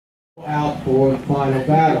out for the final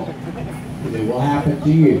battle. It will happen to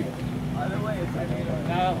you.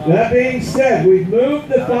 That being said, we've moved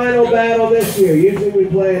the final battle this year. Usually we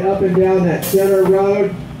play it up and down that center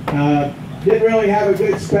road. Didn't really have a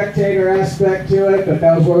good spectator aspect to it, but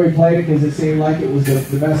that was where we played it because it seemed like it was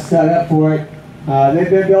the best setup for it. They've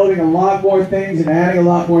been building a lot more things and adding a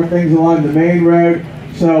lot more things along the main road.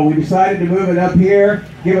 So we decided to move it up here,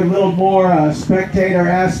 give it a little more spectator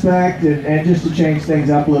aspect, and just to change things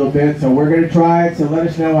up a little bit. So we're going to try it, so let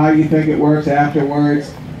us know how you think it works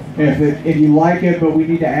afterwards. If you like it, but we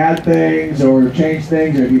need to add things or change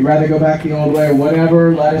things, or if you'd rather go back the old way or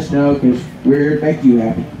whatever, let us know, because we're here to make you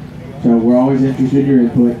happy. So we're always interested in your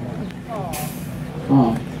input.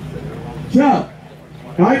 So,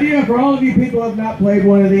 idea for all of you people who have not played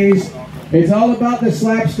one of these, it's all about the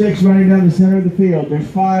slapsticks running down the center of the field. There's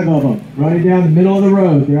 5 of them running down the middle of the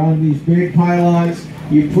road. They're on these big pylons.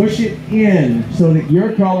 You push it in so that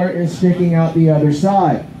your color is sticking out the other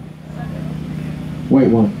side. Wait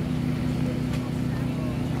one.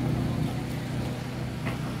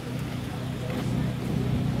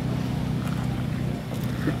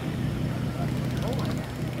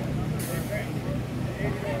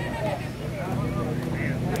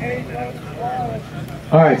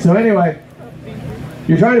 All right, so anyway,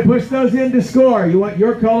 you're trying to push those in to score. You want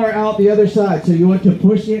your color out the other side, so you want to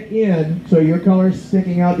push it in so your color is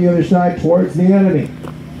sticking out the other side towards the enemy.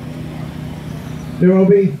 There will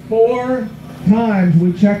be 4 times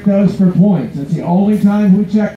we check those for points. That's the only time we check